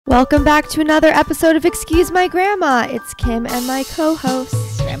Welcome back to another episode of Excuse My Grandma. It's Kim and my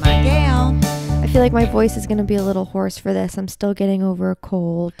co-host, Grandma Gail. I feel like my voice is going to be a little hoarse for this. I'm still getting over a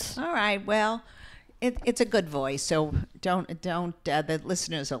cold. All right, well, it's a good voice, so don't. The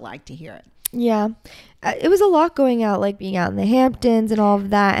listeners will like to hear it. Yeah. It was a lot going out, like being out in the Hamptons and all of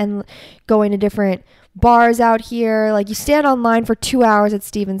that, and going to different bars out here. Like, you stand online for 2 hours at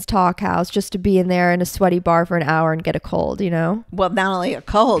Stephen's Talk House just to be in there in a sweaty bar for an hour and get a cold, you know? Well, not only a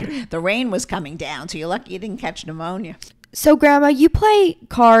cold, the rain was coming down, so you're lucky you didn't catch pneumonia. So, Grandma, you play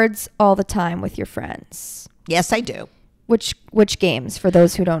cards all the time with your friends. Yes, I do. Which games, for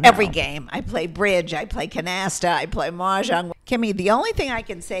those who don't know? Every game. I play bridge, I play canasta, I play mahjong. Kimmy, the only thing I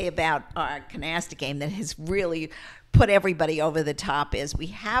can say about our canasta game that has really put everybody over the top is we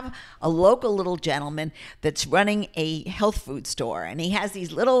have a local little gentleman that's running a health food store, and he has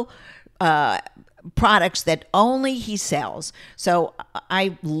these little products that only he sells. So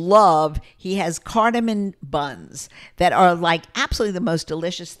he has cardamom buns that are like absolutely the most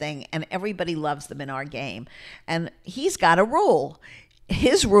delicious thing, and everybody loves them in our game. And he's got a rule.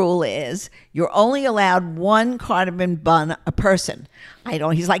 His rule is you're only allowed one cardamom bun a person.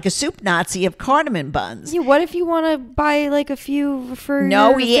 He's like a soup Nazi of cardamom buns. Yeah, what if you want to buy like a few for No,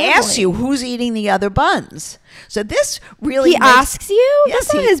 your he family? asks you who's eating the other buns. So this really He asks you? Yes,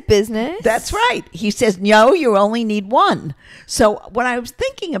 That's not his business. That's right. He says, no, you only need one. So when I was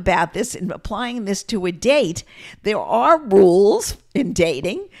thinking about this and applying this to a date, there are rules in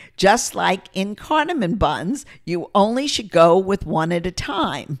dating, just like in cardamom buns. You only should go with one at a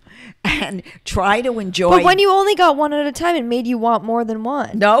time and try to enjoy. But when you only got one at a time, it made you want more than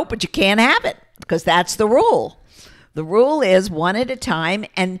one. No, but you can't have it because that's the rule. The rule is one at a time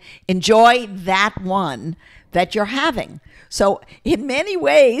and enjoy that one that you're having. So in many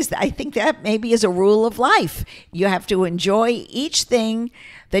ways, I think that maybe is a rule of life. You have to enjoy each thing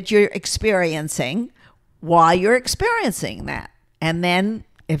that you're experiencing while you're experiencing that. And then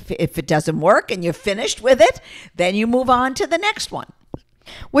if it doesn't work and you're finished with it, then you move on to the next one.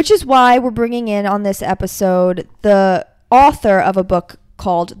 Which is why we're bringing in on this episode the author of a book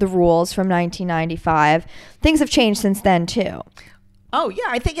called The Rules from 1995. Things have changed since then, too. Oh, yeah,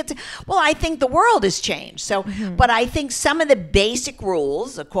 I think the world has changed. So, but I think some of the basic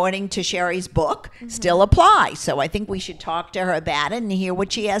rules, according to Sherrie's book, still apply. So I think we should talk to her about it and hear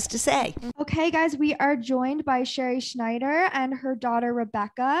what she has to say. Okay, guys, we are joined by Sherrie Schneider and her daughter,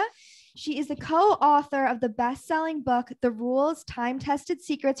 Rebecca. She is the co-author of the best-selling book, The Rules, Time-Tested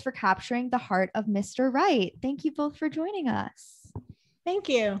Secrets for Capturing the Heart of Mr. Right. Thank you both for joining us. Thank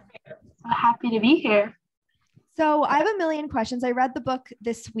you. So happy to be here. So I have a million questions. I read the book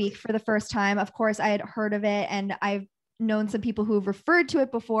this week for the first time. Of course, I had heard of it and I've known some people who have referred to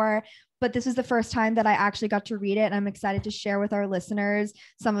it before, but this is the first time that I actually got to read it. And I'm excited to share with our listeners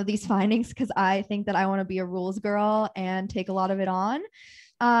some of these findings because I think that I want to be a rules girl and take a lot of it on.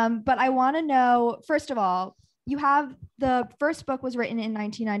 But I want to know, first of all, the first book was written in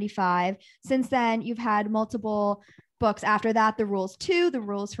 1995. Since then, you've had multiple books after that, The Rules 2, The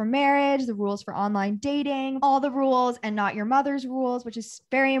Rules for Marriage, The Rules for Online Dating, All the Rules and Not Your Mother's Rules, which is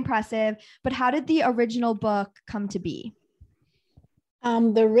very impressive. But how did the original book come to be?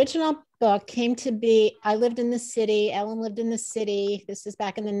 The original book came to be, I lived in the city, Ellen lived in the city. This is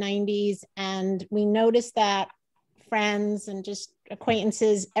back in the 90s. And we noticed that friends and just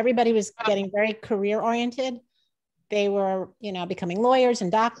acquaintances, everybody was getting very career oriented. They were, becoming lawyers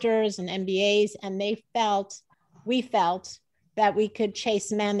and doctors and MBAs, and we felt that we could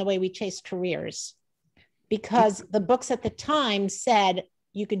chase men the way we chased careers, because the books at the time said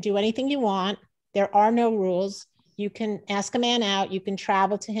you can do anything you want. There are no rules. You can ask a man out, you can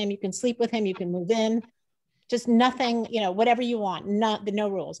travel to him, you can sleep with him, you can move in, just nothing, whatever you want, no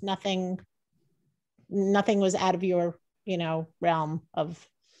rules, nothing was out of your, realm of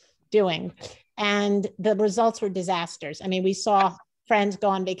doing. And the results were disasters. I mean, we saw friends go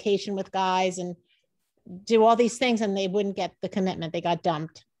on vacation with guys and do all these things and they wouldn't get the commitment. They got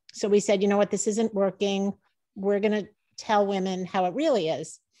dumped. So we said, you know what, this isn't working. We're going to tell women how it really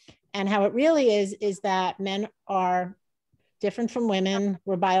is. And how it really is that men are different from women.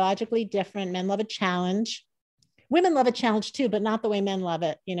 We're biologically different. Men love a challenge. Women love a challenge too, but not the way men love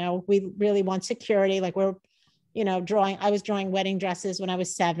it. We really want security. Like I was drawing wedding dresses when I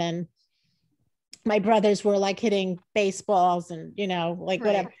was 7. My brothers were like hitting baseballs and,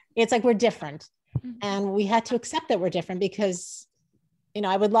 whatever. It's like, we're different. And we had to accept that we're different because,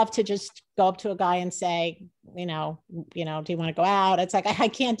 I would love to just go up to a guy and say, do you want to go out? It's like, I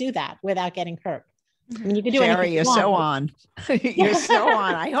can't do that without getting hurt. I mean, you could do Sherrie, anything you're you want, so but- on. You're so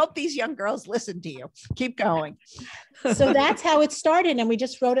on. I hope these young girls listen to you. Keep going. So that's how it started. And we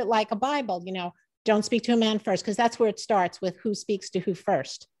just wrote it like a Bible, you know, don't speak to a man first, because that's where it starts, with who speaks to who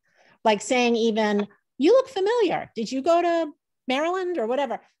first. Like saying even, you look familiar. Did you go to Maryland or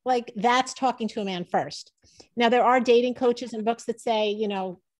whatever? Like that's talking to a man first. Now there are dating coaches and books that say, you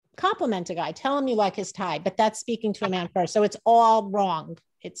know, compliment a guy, tell him you like his tie, but that's speaking to a man first. So it's all wrong.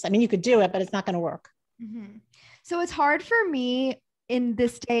 I mean, you could do it, but it's not going to work. Mm-hmm. So it's hard for me in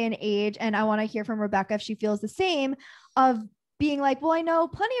this day and age, and I want to hear from Rebecca if she feels the same, of being like, well, I know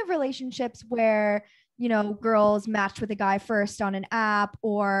plenty of relationships where, you know, girls matched with a guy first on an app,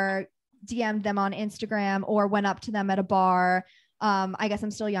 or DM'd them on Instagram, or went up to them at a bar. I guess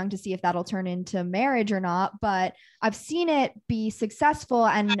I'm still young to see if that'll turn into marriage or not, but I've seen it be successful.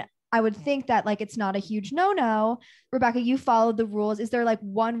 And I would think that like, it's not a huge no-no. Rebecca, you followed the rules. Is there like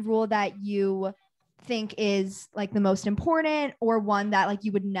one rule that you think is like the most important, or one that like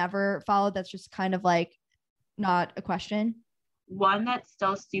you would never follow that's just kind of like not a question? One that's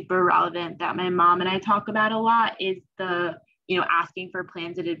still super relevant that my mom and I talk about a lot is the, you know, asking for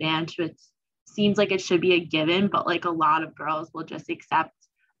plans in advance, which seems like it should be a given, but like a lot of girls will just accept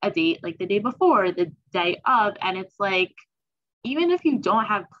a date like the day before, the day of. And it's like, even if you don't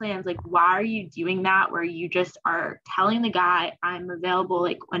have plans, like, why are you doing that? Where you just are telling the guy, I'm available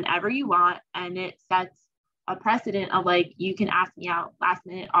like whenever you want. And it sets a precedent of like, you can ask me out last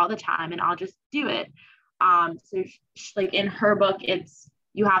minute all the time and I'll just do it. So like in her book, it's,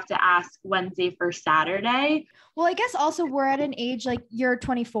 you have to ask Wednesday for Saturday. Well, I guess also we're at an age, like you're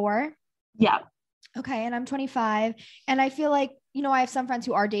 24. Yeah. Okay. And I'm 25. And I feel like, you know, I have some friends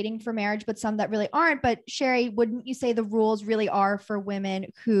who are dating for marriage, but some that really aren't. But Sherrie, wouldn't you say the rules really are for women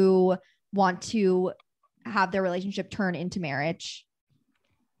who want to have their relationship turn into marriage?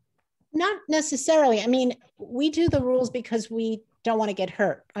 Not necessarily. I mean, we do the rules because we don't want to get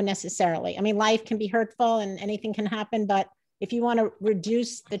hurt unnecessarily. I mean, life can be hurtful and anything can happen, but if you want to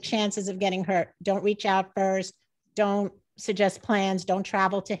reduce the chances of getting hurt, don't reach out first. Don't suggest plans. Don't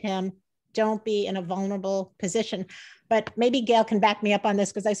travel to him. Don't be in a vulnerable position. But maybe Gail can back me up on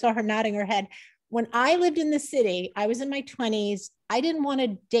this because I saw her nodding her head. When I lived in the city, I was in my 20s. I didn't want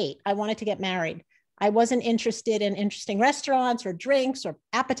to date. I wanted to get married. I wasn't interested in interesting restaurants or drinks or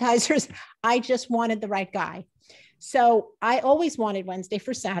appetizers. I just wanted the right guy. So I always wanted Wednesday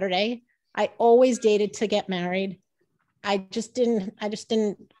for Saturday. I always dated to get married. I just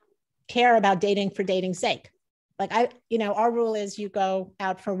didn't care about dating for dating's sake. Like our rule is you go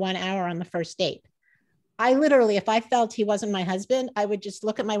out for 1 hour on the first date. I literally, if I felt he wasn't my husband, I would just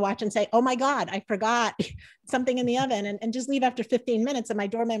look at my watch and say, oh my God, I forgot something in the oven, and just leave after 15 minutes. And my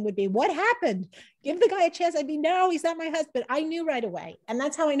doorman would be, what happened? Give the guy a chance. I'd be, no, he's not my husband. I knew right away. And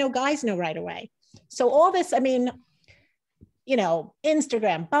that's how I know guys know right away. So all this, I mean, you know,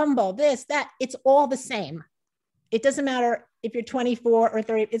 Instagram, Bumble, this, that, it's all the same. It doesn't matter if you're 24 or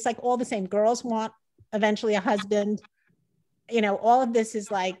 30, it's like all the same. Girls want eventually a husband. You know, all of this is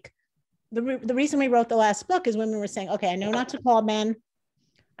like, the reason we wrote the last book is women were saying, okay, I know not to call men.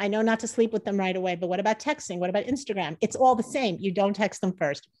 I know not to sleep with them right away, but what about texting? What about Instagram? It's all the same. You don't text them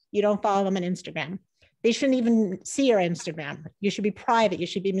first. You don't follow them on Instagram. They shouldn't even see your Instagram. You should be private. You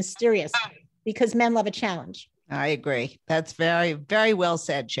should be mysterious, because men love a challenge. I agree. That's very, very well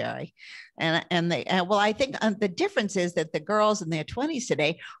said, Sherrie. Well, I think the difference is that the girls in their 20s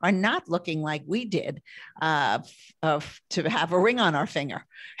today are not looking like we did to have a ring on our finger.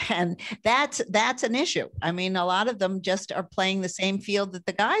 And that's an issue. I mean, a lot of them just are playing the same field that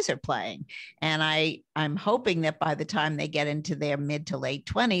the guys are playing. And I'm hoping that by the time they get into their mid to late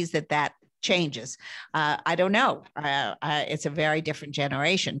 20s, that changes. I don't know. It's a very different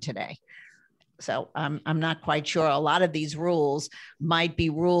generation today. So I'm not quite sure. A lot of these rules might be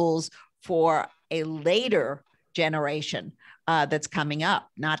rules for a later generation that's coming up,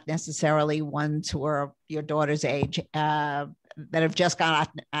 not necessarily ones who are your daughter's age that have just gone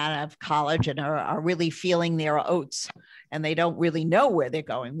out of college and are really feeling their oats, and they don't really know where they're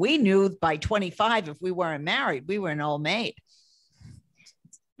going. We knew by 25, if we weren't married, we were an old maid.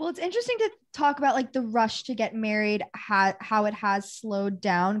 Well, it's interesting to talk about like the rush to get married, how it has slowed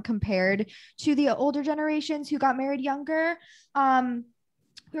down compared to the older generations who got married younger.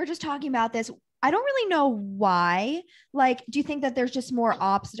 We were just talking about this. I don't really know why. Like, do you think that there's just more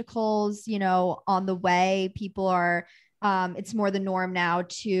obstacles, you know, on the way? People are, it's more the norm now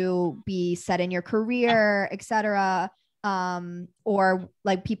to be set in your career, et cetera. Or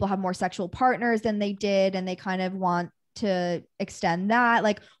like people have more sexual partners than they did, and they kind of want to extend that.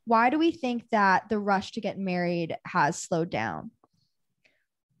 Like, why do we think that the rush to get married has slowed down?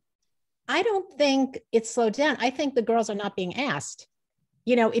 I don't think it's slowed down. I think the girls are not being asked.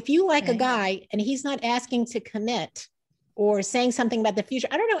 You know, if you like a guy and he's not asking to commit or saying something about the future,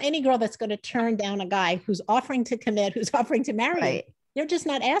 I don't know any girl that's going to turn down a guy who's offering to commit, who's offering to marry him. They're just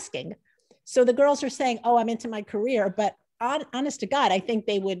not asking. So the girls are saying, oh, I'm into my career. But honest to God, I think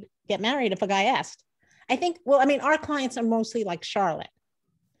they would get married if a guy asked. I think, well, I mean, our clients are mostly like Charlotte.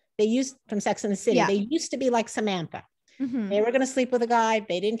 They used from Sex and the City. They used to be like Samantha. They were going to sleep with a guy.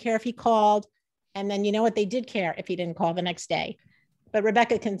 They didn't care if he called. And then you know what? They did care if he didn't call the next day. But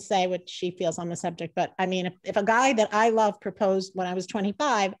Rebecca can say what she feels on the subject. But I mean, if a guy that I love proposed when I was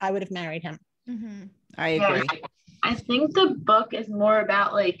 25, I would have married him. I agree. I think the book is more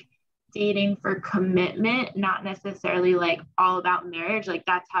about like dating for commitment, not necessarily like all about marriage. Like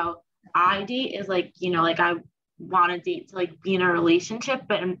that's how I date, is like, you know, like I want to date to like be in a relationship,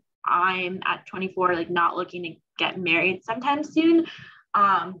 but I'm at 24, like not looking to get married sometime soon.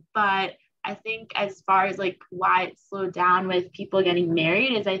 But I think as far as like why it slowed down with people getting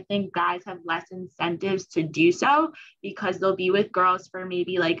married is I think guys have less incentives to do so because they'll be with girls for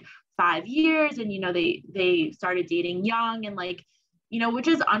maybe like 5 years, and you know they started dating young, and like, you know, which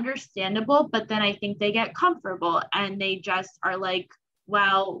is understandable, but then I think they get comfortable and they just are like,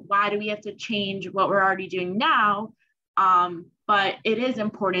 well, why do we have to change what we're already doing now? But it is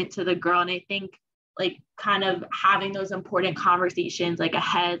important to the girl, and I think like kind of having those important conversations like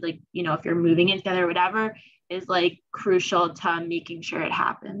ahead, like, you know, if you're moving in together or whatever, is like crucial to making sure it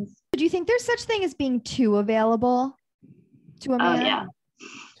happens. Do you think there's such thing as being too available to a man? Yeah,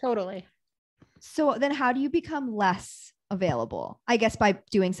 Totally. So then how do you become less available? I guess by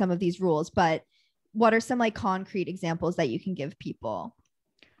doing some of these rules, but what are some like concrete examples that you can give people?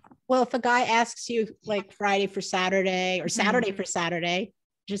 Well, if a guy asks you like Friday for Saturday or Saturday for Saturday,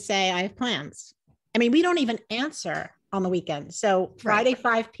 just say, I have plans. I mean, we don't even answer on the weekend. So Friday,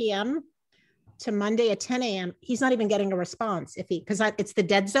 5 p.m. to Monday at 10 a.m., he's not even getting a response because it's the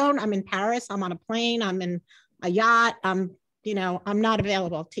dead zone. I'm in Paris. I'm on a plane. I'm in a yacht. I'm not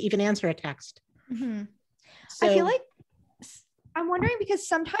available to even answer a text. So, I feel like I'm wondering, because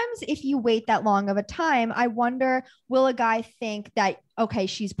sometimes if you wait that long of a time, I wonder, will a guy think that, okay,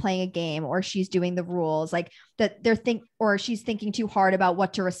 she's playing a game or she's doing the rules, like that or she's thinking too hard about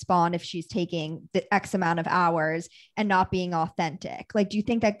what to respond if she's taking the X amount of hours and not being authentic. Like, do you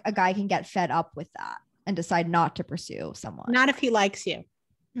think that a guy can get fed up with that and decide not to pursue someone? Not if he likes you.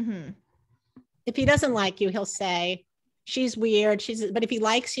 If he doesn't like you, he'll say, she's weird. But if he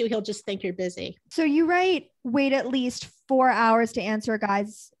likes you, he'll just think you're busy. So you wait at least 4 hours to answer a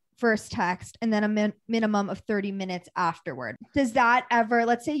guy's first text and then a minimum of 30 minutes afterward. Does that ever,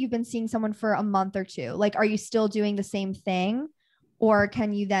 let's say you've been seeing someone for a month or two, like, are you still doing the same thing, or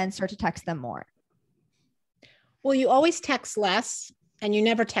can you then start to text them more? Well, you always text less and you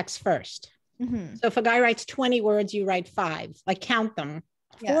never text first. So if a guy writes 20 words, you write 5, like count them.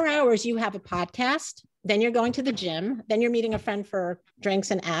 4 hours, you have a podcast. Then you're going to the gym. Then you're meeting a friend for drinks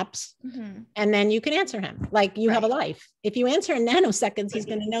and apps. And then you can answer him. Like, you have a life. If you answer in nanoseconds, he's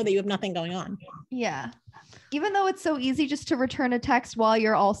going to know that you have nothing going on. Yeah. Even though it's so easy just to return a text while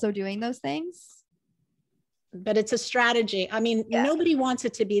you're also doing those things. But it's a strategy. I mean, nobody wants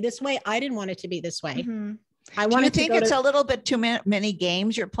it to be this way. I didn't want it to be this way. Do you think it's a little bit too many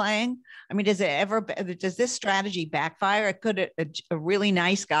games you're playing? I mean, does this strategy backfire? Could a really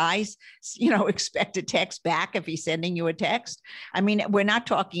nice guy, expect a text back if he's sending you a text? I mean, we're not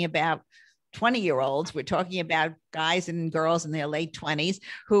talking about 20-year-olds. We're talking about guys and girls in their late 20s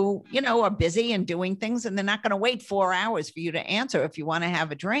who, are busy and doing things, and they're not going to wait 4 hours for you to answer if you want to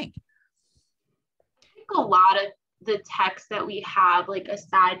have a drink. I think a lot of the texts that we have, like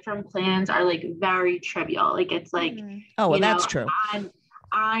aside from plans, are like very trivial. Like it's like, oh, well, that's true.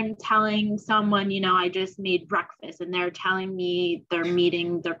 I'm telling someone, I just made breakfast, and they're telling me they're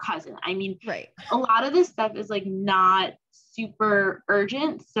meeting their cousin. I mean, a lot of this stuff is like not super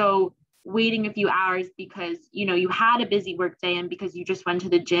urgent. So waiting a few hours because, you had a busy work day and because you just went to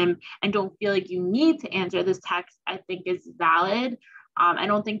the gym and don't feel like you need to answer this text, I think is valid. I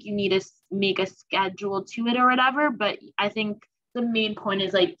don't think you need to make a schedule to it or whatever, but I think the main point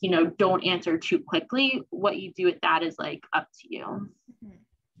is like, don't answer too quickly. What you do with that is like up to you.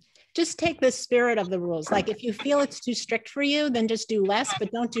 Just take the spirit of the rules. Like if you feel it's too strict for you, then just do less,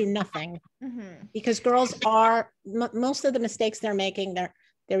 but don't do nothing. Because girls most of the mistakes they're making,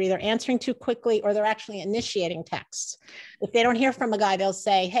 they're either answering too quickly or they're actually initiating texts. If they don't hear from a guy, they'll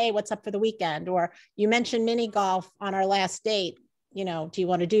say, hey, what's up for the weekend? Or you mentioned mini golf on our last date. Do you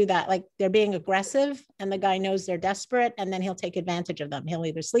want to do that? Like they're being aggressive and the guy knows they're desperate, and then he'll take advantage of them. He'll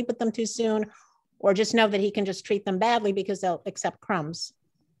either sleep with them too soon or just know that he can just treat them badly because they'll accept crumbs.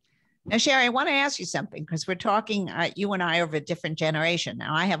 Now, Sherrie, I want to ask you something because we're talking, you and I are of a different generation.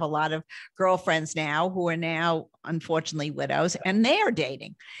 Now, I have a lot of girlfriends now who are now, unfortunately, widows, and they are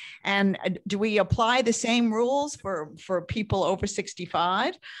dating. And do we apply the same rules for people over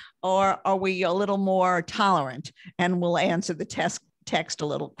 65, or are we a little more tolerant and will answer the text a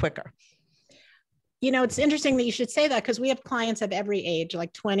little quicker? It's interesting that you should say that because we have clients of every age,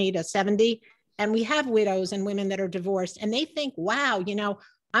 like 20 to 70, and we have widows and women that are divorced, and they think, wow,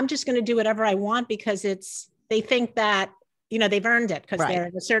 I'm just going to do whatever I want because they think that, they've earned it because they're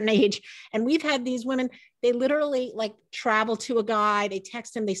at a certain age. And we've had these women, they literally like travel to a guy, they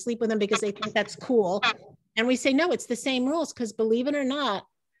text him, they sleep with him because they think that's cool. And we say, no, it's the same rules because believe it or not,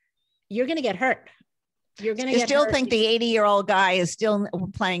 you're going to get hurt. You're going to still think the 80-year-old guy is still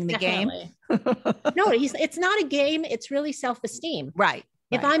playing the Definitely. game. No, it's not a game. It's really self-esteem. Right.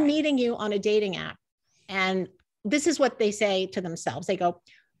 If I'm meeting you on a dating app, and this is what they say to themselves, they go,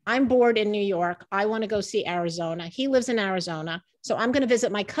 I'm bored in New York. I want to go see Arizona. He lives in Arizona. So I'm going to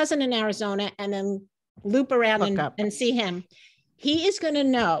visit my cousin in Arizona and then loop around and see him. He is going to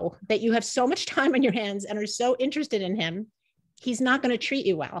know that you have so much time on your hands and are so interested in him. He's not going to treat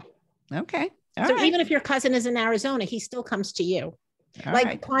you well. Okay. So even if your cousin is in Arizona, he still comes to you. All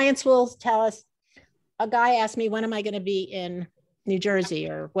right. Clients will tell us, a guy asked me, when am I going to be in New Jersey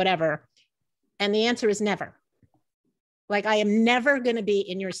or whatever? And the answer is never. Like, I am never going to be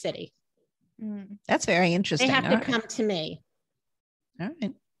in your city. That's very interesting. They have to come to me. All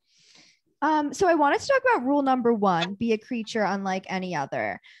right. So I wanted to talk about rule number 1, be a creature unlike any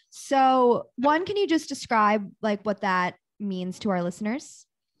other. So one, can you just describe like what that means to our listeners?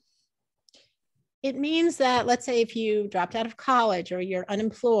 It means that, let's say if you dropped out of college or you're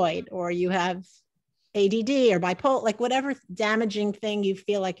unemployed or you have ADD or bipolar, like whatever damaging thing you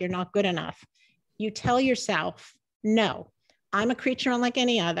feel like you're not good enough, you tell yourself, no, I'm a creature unlike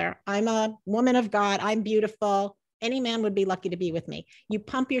any other. I'm a woman of God. I'm beautiful. Any man would be lucky to be with me. You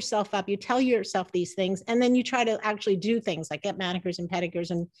pump yourself up, you tell yourself these things, and then you try to actually do things like get manicures and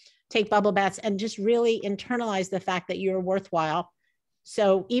pedicures and take bubble baths and just really internalize the fact that you're worthwhile.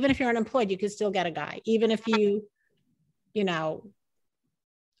 So even if you're unemployed, you could still get a guy. Even if you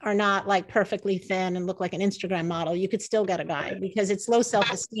are not like perfectly thin and look like an Instagram model, you could still get a guy because it's low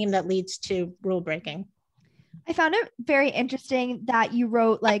self-esteem that leads to rule breaking. I found it very interesting that you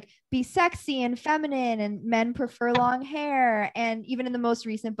wrote like be sexy and feminine and men prefer long hair. And even in the most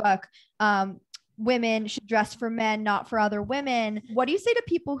recent book, women should dress for men, not for other women. What do you say to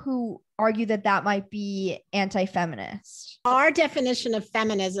people who argue that that might be anti-feminist? Our definition of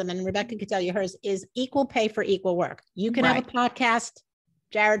feminism, and Rebecca could tell you hers, is equal pay for equal work. You can have a podcast,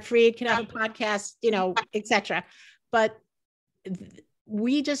 Jared Freed can have a podcast, etc. But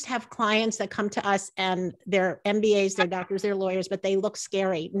we just have clients that come to us and they're MBAs, they're doctors, they're lawyers, but they look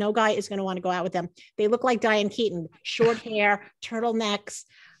scary. No guy is going to want to go out with them. They look like Diane Keaton, short hair, turtlenecks.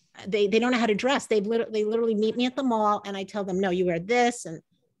 They don't know how to dress. They literally meet me at the mall and I tell them, no, you wear this and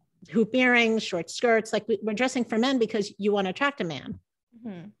hoop earrings, short skirts. Like we're dressing for men because you want to attract a man.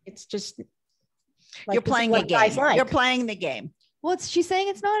 Mm-hmm. It's just like, you're playing a game. Like. You're playing the game. Well, she's saying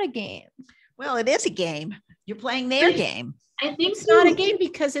it's not a game. Well, it is a game. You're playing their game. I think it's not a game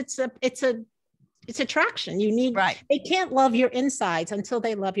because it's attraction. You need, they can't love your insides until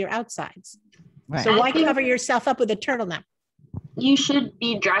they love your outsides. Right. So why cover yourself up with a turtleneck? You should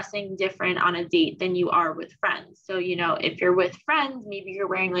be dressing different on a date than you are with friends. So, if you're with friends, maybe you're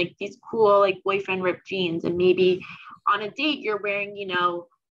wearing like these cool, like boyfriend ripped jeans. And maybe on a date, you're wearing,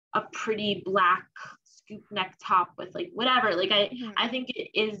 a pretty black scoop neck top with like whatever. Like I think it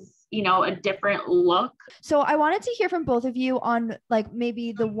is, a different look. So I wanted to hear from both of you on like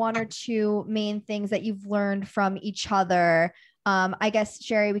maybe the 1 or 2 main things that you've learned from each other. I guess,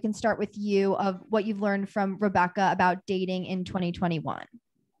 Sherrie, we can start with you of what you've learned from Rebecca about dating in 2021.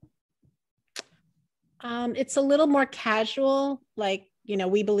 It's a little more casual. Like,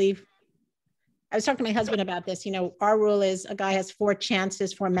 we believe, I was talking to my husband about this, our rule is a guy has 4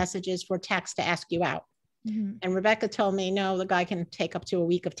 chances, 4 messages, 4 texts to ask you out. Mm-hmm. And Rebecca told me, no, the guy can take up to a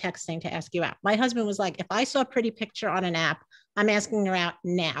week of texting to ask you out. My husband was like, if I saw a pretty picture on an app, I'm asking her out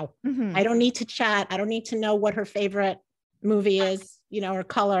now. Mm-hmm. I don't need to chat. I don't need to know what her favorite movie is, her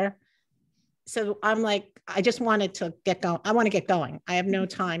color. So I'm like, I just wanted to get going. I want to get going. I have no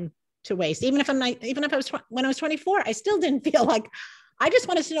time to waste. Even if when I was 24, I still didn't feel like, I just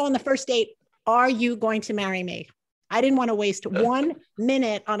wanted to know on the first date, are you going to marry me? I didn't want to waste 1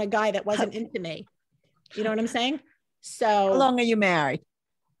 minute on a guy that wasn't into me. You know what I'm saying? So how long are you married?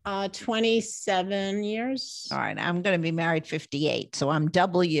 27 years. All right. I'm going to be married 58. So I'm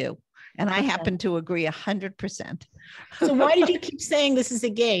double you. And I happen to agree 100%. So why did you keep saying this is a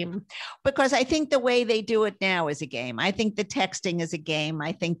game? Because I think the way they do it now is a game. I think the texting is a game.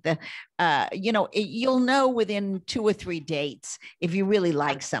 I think you'll know within 2 or 3 dates if you really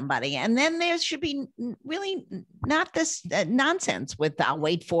like somebody. And then there should be really not this nonsense with I'll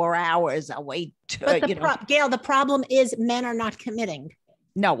wait 4 hours. I'll wait. Gail, the problem is men are not committing.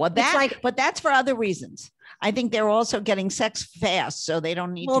 No, well, but that's for other reasons. I think they're also getting sex fast, so they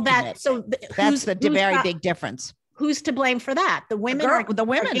don't need to commit. That's the very big difference. Who's to blame for that? The women are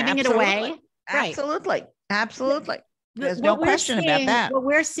giving it away. Absolutely. Absolutely. There's no question about that. What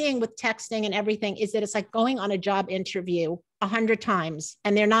we're seeing with texting and everything is that it's like going on a job interview 100 times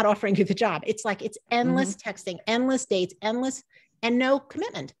and they're not offering you the job. It's like it's endless texting, endless dates, endless and no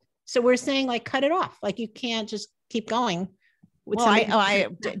commitment. So we're saying like cut it off. Like you can't just keep going. Well, I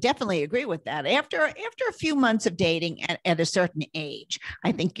definitely agree with that. After a few months of dating at a certain age,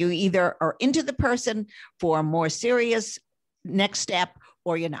 I think you either are into the person for a more serious next step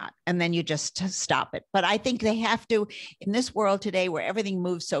or you're not. And then you just stop it. But I think they have to, in this world today where everything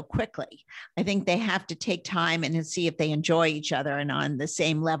moves so quickly, I think they have to take time and see if they enjoy each other and on the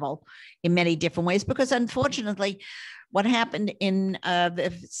same level in many different ways. Because unfortunately, what happened in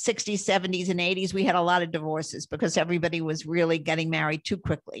the 60s, 70s, and 80s, we had a lot of divorces because everybody was really getting married too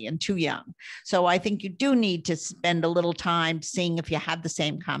quickly and too young. So I think you do need to spend a little time seeing if you have the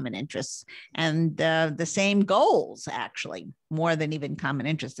same common interests and the same goals, actually, more than even common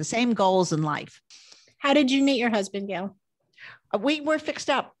interests, the same goals in life. How did you meet your husband, Gail? We were fixed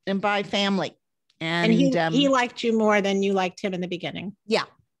up and by family. And he liked you more than you liked him in the beginning. Yeah.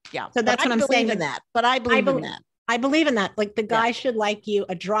 Yeah. So that's what I'm saying. But I believe in that. I believe in that. Like the guy should like you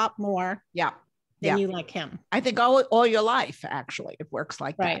a drop more than you like him. I think all your life, actually, it works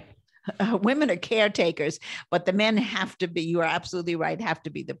like that. Women are caretakers, but the men have to be, you are absolutely right, have to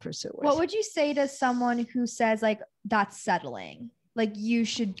be the pursuers. What would you say to someone who says like, that's settling? Like you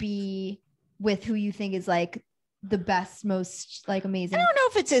should be with who you think is like the best, most like amazing. I don't know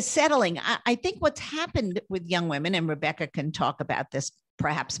if it's as settling. I think what's happened with young women, and Rebecca can talk about this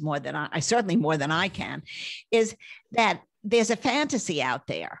perhaps more than certainly more than I can, is that there's a fantasy out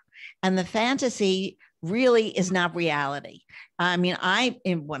there and the fantasy really is not reality. I mean,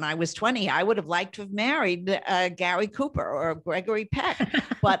 when I was 20, I would have liked to have married Gary Cooper or Gregory Peck,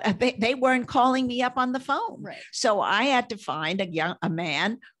 but they weren't calling me up on the phone. Right. So I had to find a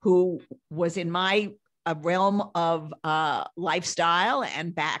man who was in my realm of lifestyle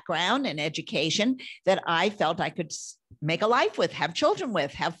and background and education that I felt I could make a life with, have children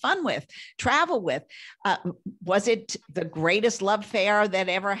with, have fun with, travel with. Was it the greatest love affair that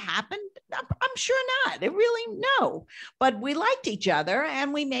ever happened? I'm sure not. It really, no. But we liked each other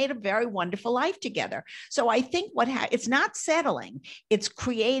and we made a very wonderful life together. So I think it's not settling, it's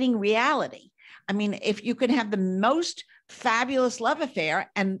creating reality. I mean, if you can have the most fabulous love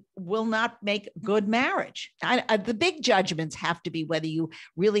affair and will not make good marriage. The big judgments have to be whether you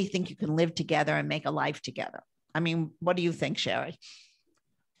really think you can live together and make a life together. I mean, what do you think, Sherrie?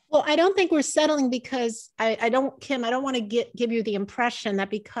 Well, I don't think we're settling because I don't want to give you the impression that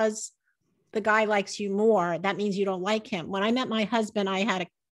because the guy likes you more, that means you don't like him. When I met my husband, I had a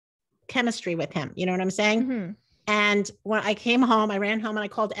chemistry with him. You know what I'm saying? Mm-hmm. And when I came home, I ran home and I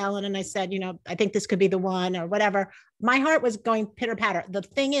called Ellen and I said, I think this could be the one or whatever. My heart was going pitter patter. The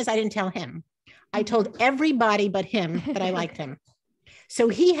thing is, I didn't tell him. I told everybody but him that I liked him. So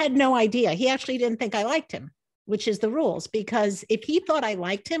he had no idea. He actually didn't think I liked him, which is the rules, because if he thought I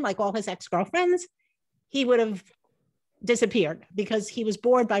liked him, like all his ex-girlfriends, he would have disappeared because he was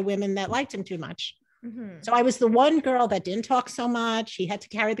bored by women that liked him too much. Mm-hmm. So I was the one girl that didn't talk so much. He had to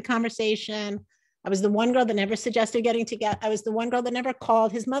carry the conversation. I was the one girl that never suggested getting together. I was the one girl that never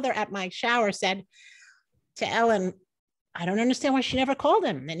called. His mother at my shower said to Ellen, I don't understand why she never called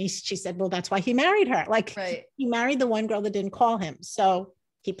him. And she said, well, that's why he married her. Like He married the one girl that didn't call him. So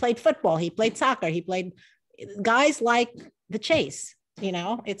he played football. He played soccer. Guys like the chase,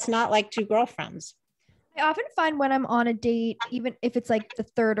 it's not like two girlfriends. I often find when I'm on a date, even if it's like the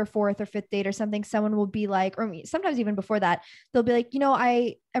third or fourth or fifth date or something, someone will be like, or sometimes even before that, they'll be like,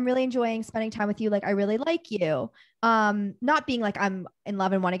 I am really enjoying spending time with you. Like, I really like you. Not being like I'm in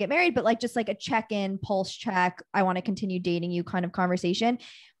love and want to get married, but like just like a check-in, pulse check. I want to continue dating you kind of conversation.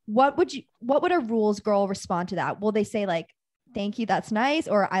 What would a rules girl respond to that? Will they say like, thank you, that's nice,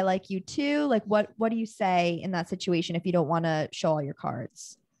 or I like you too? Like, what do you say in that situation if you don't want to show all your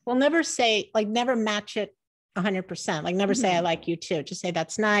cards? Well, never match it 100%. Like never say, I like you too. Just say,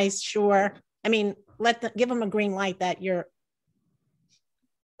 that's nice. Sure. I mean, give them a green light that you're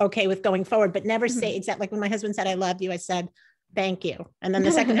okay with going forward, but never say exactly like when my husband said, I love you. I said, thank you. And then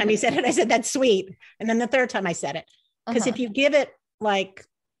the second time he said it, I said, that's sweet. And then the third time I said it. Because if you give it like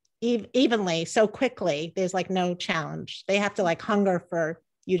evenly so quickly, there's like no challenge. They have to like hunger for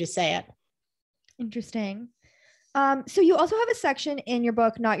you to say it. Interesting. So you also have a section in your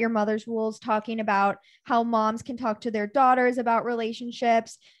book, Not Your Mother's Rules, talking about how moms can talk to their daughters about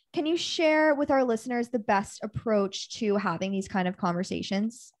relationships. Can you share with our listeners the best approach to having these kind of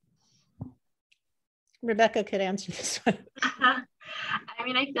conversations? Rebecca could answer this one. I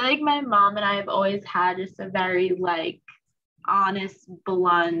mean, I feel like my mom and I have always had just a very like honest,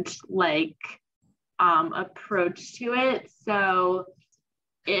 blunt, like approach to it. So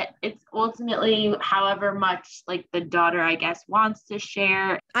it's ultimately however much like the daughter, I guess, wants to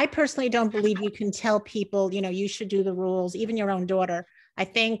share. I personally don't believe you can tell people, you should do the rules, even your own daughter. I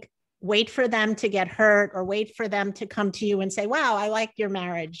think wait for them to get hurt or wait for them to come to you and say, wow, I like your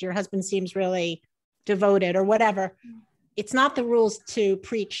marriage. Your husband seems really devoted or whatever. It's not the rules to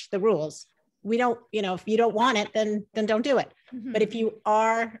preach the rules. We don't, if you don't want it, then don't do it. Mm-hmm. But if you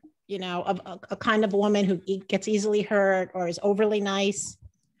are, a kind of woman who gets easily hurt or is overly nice,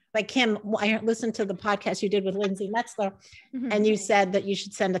 like Kim, I listened to the podcast you did with Lindsay Metzler, mm-hmm. and you said that you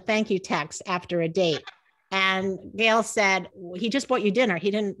should send a thank you text after a date. And Gail said, he just bought you dinner.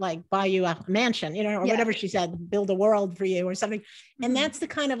 He didn't like buy you a mansion, or whatever she said, build a world for you or something. Mm-hmm. And that's the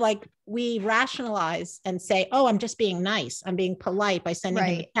kind of like, we rationalize and say, oh, I'm just being nice. I'm being polite by sending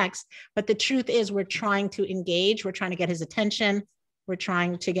him a text. But the truth is we're trying to engage. We're trying to get his attention. We're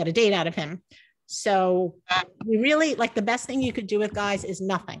trying to get a date out of him. So we really like the best thing you could do with guys is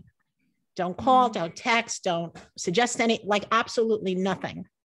nothing. Don't call, don't text, don't suggest absolutely nothing,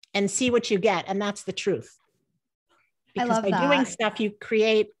 and see what you get. And that's the truth. Because I love by doing stuff, you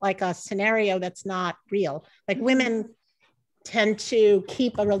create like a scenario that's not real. Like women tend to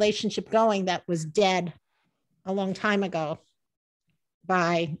keep a relationship going that was dead a long time ago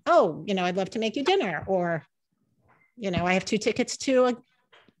by, I'd love to make you dinner, or, I have 2 tickets to a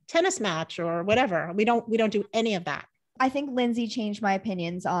tennis match or whatever. We don't do any of that. I think Lindsay changed my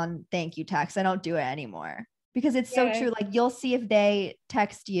opinions on thank you text. I don't do it anymore because it's so true. Like you'll see if they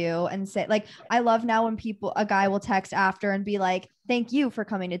text you and say, like, I love now when a guy will text after and be like, thank you for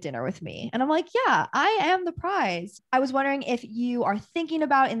coming to dinner with me. And I'm like, yeah, I am the prize. I was wondering if you are thinking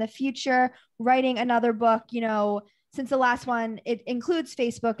about in the future writing another book, since the last one, it includes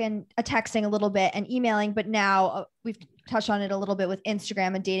Facebook and texting a little bit and emailing, but now we've touched on it a little bit with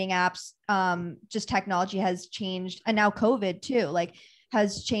Instagram and dating apps. Just technology has changed, and now COVID too, like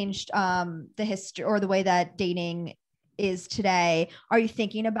has changed the history or the way that dating is today. Are you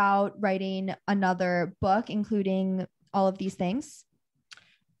thinking about writing another book, including all of these things?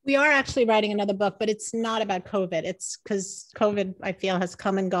 We are actually writing another book, but it's not about COVID. It's because COVID, I feel, has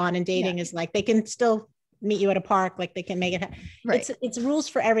come and gone, and dating is like, they can still meet you at a park, like they can make it. Right. It's rules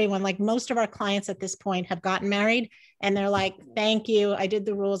for everyone. Like most of our clients at this point have gotten married and they're like, thank you, I did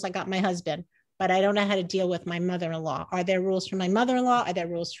the rules, I got my husband, but I don't know how to deal with my mother-in-law. Are there rules for my mother-in-law? Are there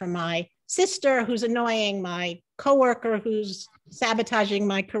rules for my sister who's annoying, my coworker who's sabotaging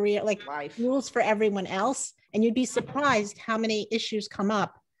my career? Like rules for everyone else. And you'd be surprised how many issues come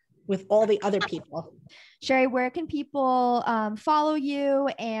up with all the other people. Sherrie, where can people follow you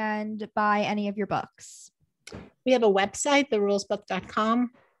and buy any of your books? We have a website,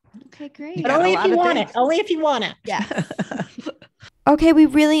 therulesbook.com. Okay, great. But only if you want it. Only if you want it. Yeah. Okay, we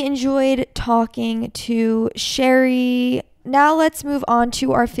really enjoyed talking to Sherrie. Now let's move on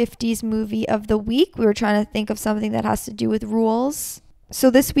to our 50s movie of the week. We were trying to think of something that has to do with rules. So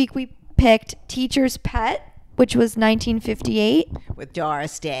this week we picked Teacher's Pet, which was 1958. With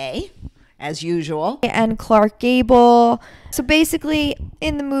Doris Day, as usual. And Clark Gable. So basically,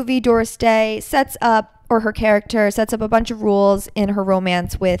 in the movie, Doris Day her character sets up a bunch of rules in her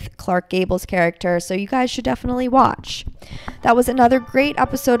romance with Clark Gable's character. So you guys should definitely watch. That was another great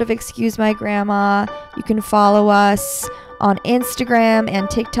episode of Excuse My Grandma. You can follow us on Instagram and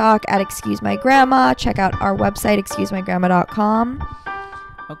TikTok at Excuse My Grandma. Check out our website, excusemygrandma.com.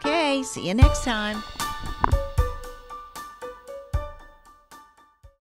 Okay, see you next time.